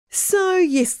So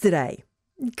yesterday,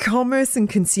 Commerce and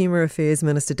Consumer Affairs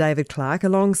Minister David Clark,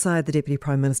 alongside the Deputy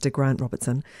Prime Minister Grant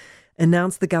Robertson,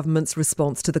 announced the government's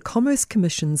response to the Commerce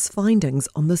Commission's findings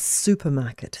on the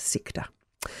supermarket sector.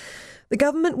 The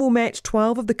government will match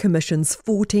 12 of the Commission's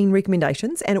 14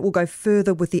 recommendations, and it will go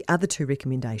further with the other 2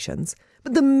 recommendations.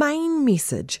 But the main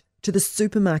message to the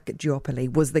supermarket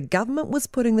duopoly was the government was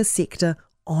putting the sector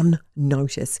on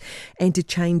notice and to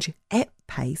change at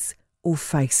pace or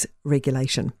face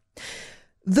regulation.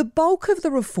 The bulk of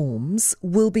the reforms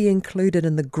will be included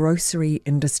in the grocery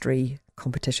industry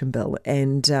competition bill,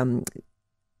 and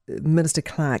Minister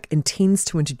Clark intends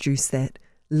to introduce that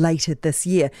later this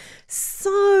year.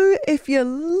 So if you're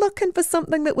looking for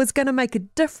something that was going to make a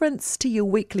difference to your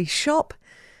weekly shop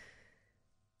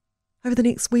over the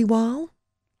next wee while,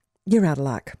 you're out of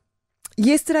luck.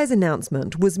 Yesterday's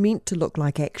announcement was meant to look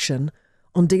like action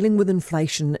on dealing with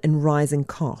inflation and rising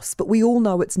costs. But we all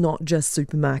know it's not just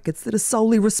supermarkets that are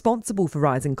solely responsible for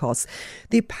rising costs.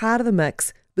 They're part of the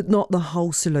mix, but not the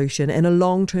whole solution, and a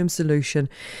long-term solution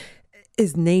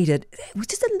is needed. It was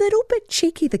just a little bit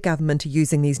cheeky, the government are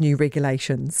using these new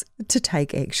regulations to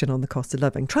take action on the cost of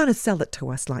living, trying to sell it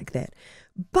to us like that.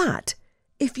 But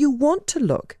if you want to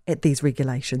look at these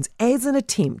regulations as an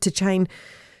attempt to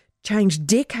change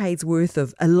decades worth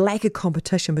of a lack of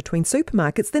competition between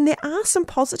supermarkets, then there are some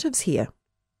positives here,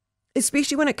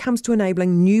 especially when it comes to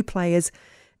enabling new players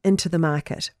into the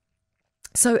market.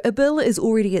 So a bill is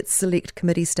already at select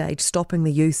committee stage, stopping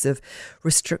the use of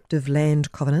restrictive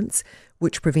land covenants,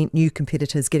 which prevent new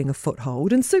competitors getting a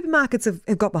foothold, and supermarkets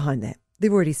have got behind that.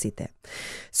 They've already said that.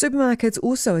 Supermarkets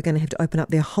also are going to have to open up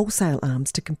their wholesale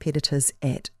arms to competitors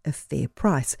at a fair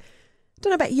price. I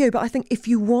don't know about you, but I think if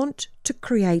you want to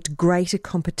create greater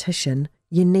competition,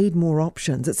 you need more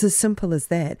options. It's as simple as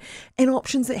that. And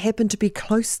options that happen to be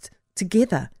close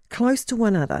together, close to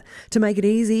one another, to make it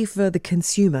easy for the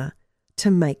consumer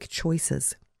to make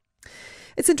choices.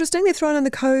 It's interesting, they're throwing in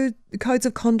the codes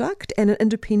of conduct and an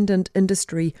independent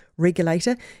industry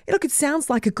regulator. Look, it sounds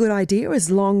like a good idea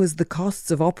as long as the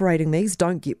costs of operating these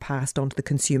don't get passed on to the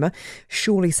consumer.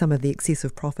 Surely some of the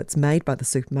excessive profits made by the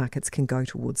supermarkets can go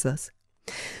towards this.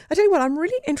 I tell you what, I'm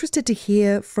really interested to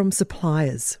hear from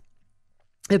suppliers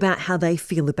about how they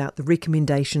feel about the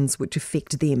recommendations which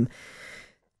affect them.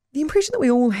 The impression that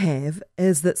we all have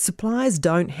is that suppliers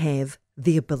don't have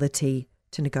the ability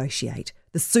to negotiate.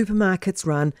 The supermarkets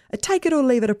run a take it or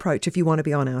leave it approach if you want to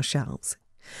be on our shelves.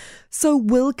 So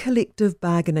will collective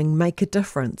bargaining make a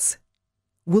difference?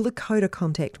 Will the code of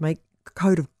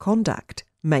conduct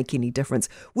make any difference?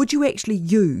 Would you actually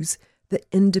use the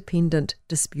independent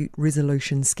dispute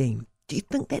resolution scheme? Do you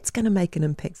think that's going to make an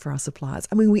impact for our suppliers?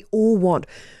 I mean, we all want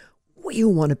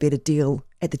a better deal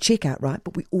at the checkout, right?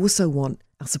 But we also want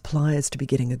our suppliers to be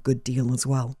getting a good deal as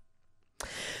well.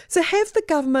 So have the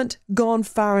government gone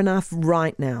far enough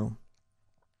right now?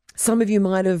 Some of you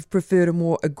might have preferred a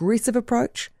more aggressive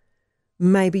approach.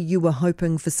 Maybe you were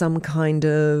hoping for some kind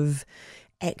of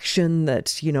action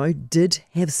that, did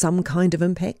have some kind of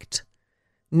impact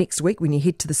next week when you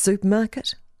head to the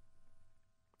supermarket.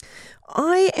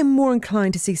 I am more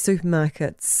inclined to see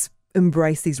supermarkets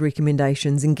embrace these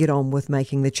recommendations and get on with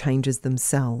making the changes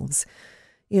themselves.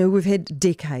 We've had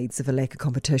decades of a lack of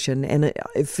competition, and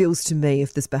it feels to me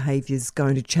if this behaviour is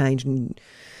going to change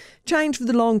for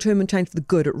the long term and change for the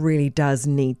good, it really does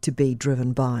need to be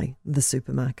driven by the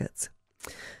supermarkets.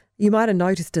 You might have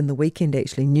noticed in the weekend,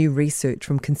 actually, new research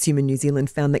from Consumer New Zealand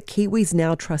found that Kiwis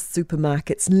now trust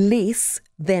supermarkets less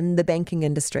than the banking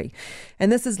industry.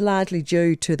 And this is largely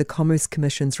due to the Commerce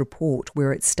Commission's report,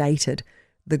 where it stated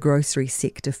the grocery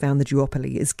sector found the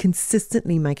duopoly is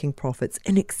consistently making profits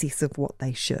in excess of what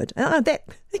they should. That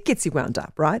gets you wound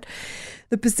up, right?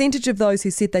 The percentage of those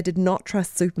who said they did not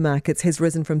trust supermarkets has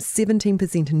risen from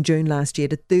 17% in June last year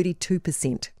to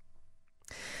 32%.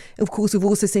 Of course, we've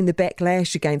also seen the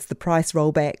backlash against the price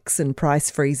rollbacks and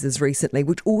price freezes recently,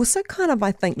 which also kind of,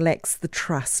 I think, lacks the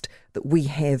trust that we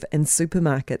have in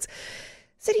supermarkets.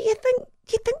 So do you think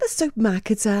the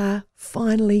supermarkets are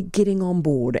finally getting on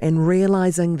board and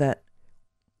realising that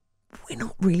we're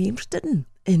not really interested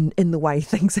in the way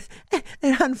things are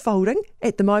unfolding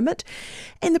at the moment,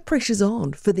 and the pressure's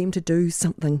on for them to do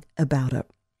something about it?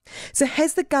 So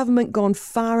has the government gone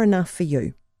far enough for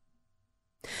you?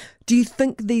 Do you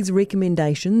think these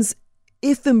recommendations,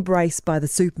 if embraced by the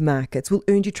supermarkets, will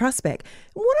earn your trust back?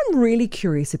 And what I'm really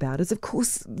curious about is, of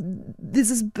course, there's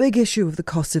this big issue of the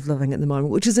cost of living at the moment,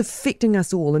 which is affecting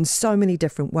us all in so many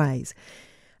different ways.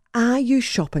 Are you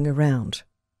shopping around?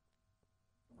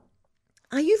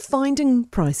 Are you finding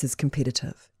prices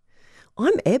competitive?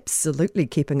 I'm absolutely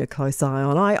keeping a close eye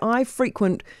on. I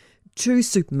frequent choose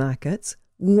supermarkets,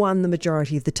 one the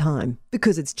majority of the time,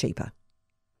 because it's cheaper.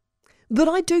 But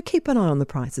I do keep an eye on the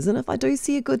prices, and if I do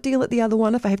see a good deal at the other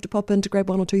one, if I have to pop in to grab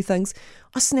one or two things,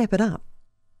 I snap it up.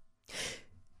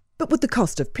 But with the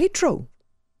cost of petrol,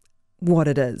 what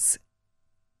it is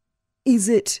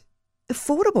it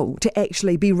affordable to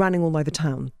actually be running all over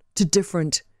town to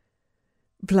different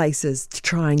places to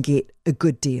try and get a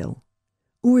good deal?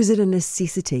 Or is it a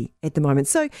necessity at the moment?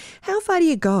 So how far do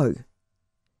you go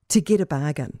to get a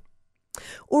bargain?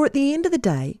 Or at the end of the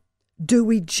day, do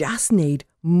we just need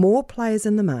more players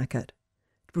in the market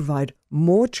to provide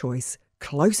more choice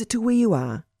closer to where you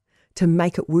are to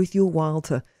make it worth your while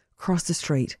to cross the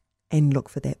street and look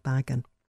for that bargain?